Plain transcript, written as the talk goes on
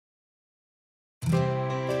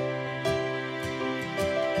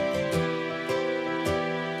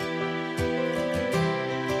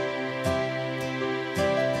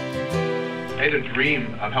I had a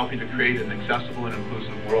dream of helping to create an accessible and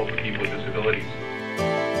inclusive world for people with disabilities.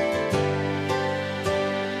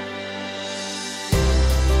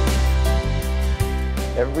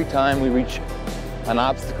 Every time we reach an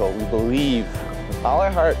obstacle, we believe with all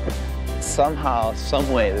our heart, somehow, some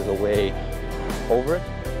way, there's a way over it,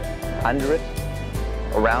 under it,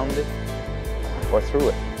 around it, or through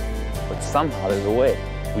it. But somehow there's a way.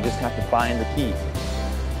 We just have to find the key.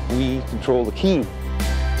 We control the key.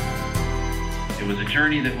 It was a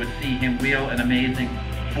journey that would see him wheel an amazing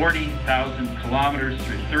 40,000 kilometers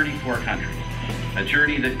through 34 countries. A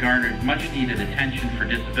journey that garnered much needed attention for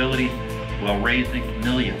disabilities while raising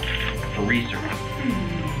millions for research.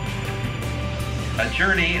 A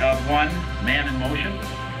journey of one man in motion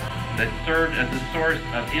that served as a source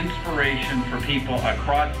of inspiration for people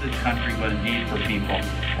across this country, but indeed for people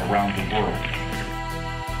around the world.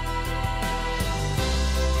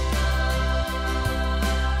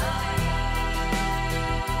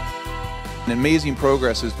 An amazing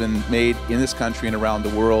progress has been made in this country and around the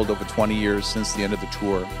world over 20 years since the end of the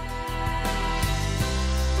tour.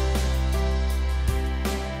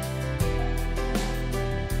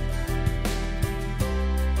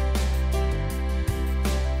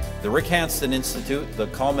 The Rick Hansen Institute, the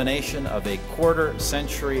culmination of a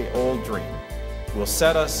quarter-century-old dream, will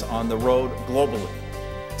set us on the road globally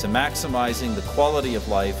to maximizing the quality of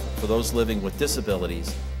life for those living with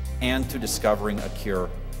disabilities and to discovering a cure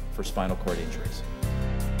for spinal cord injuries.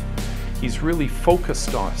 He's really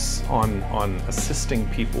focused us on assisting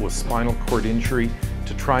people with spinal cord injury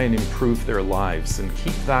to try and improve their lives and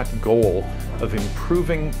keep that goal of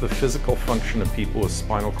improving the physical function of people with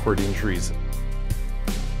spinal cord injuries.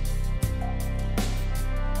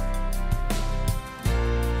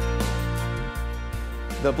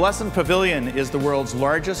 The Blesson Pavilion is the world's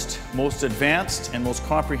largest, most advanced, and most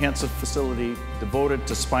comprehensive facility devoted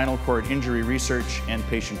to spinal cord injury research and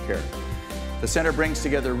patient care. The center brings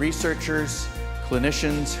together researchers,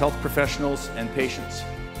 clinicians, health professionals, and patients.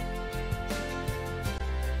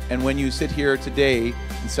 And when you sit here today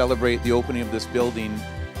and celebrate the opening of this building,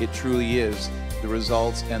 it truly is the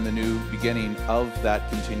results and the new beginning of that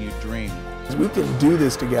continued dream. We can do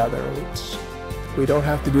this together. We don't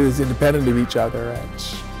have to do this independent of each other.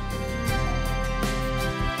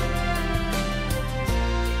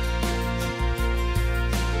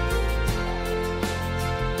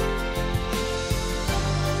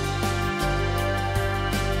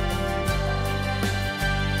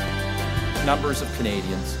 Numbers of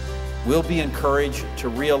Canadians will be encouraged to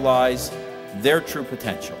realize their true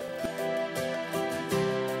potential.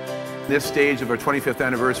 This stage of our 25th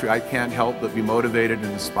anniversary, I can't help but be motivated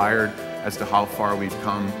and inspired as to how far we've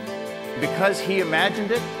come. Because he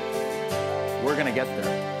imagined it, we're going to get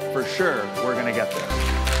there. For sure, we're going to get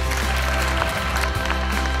there.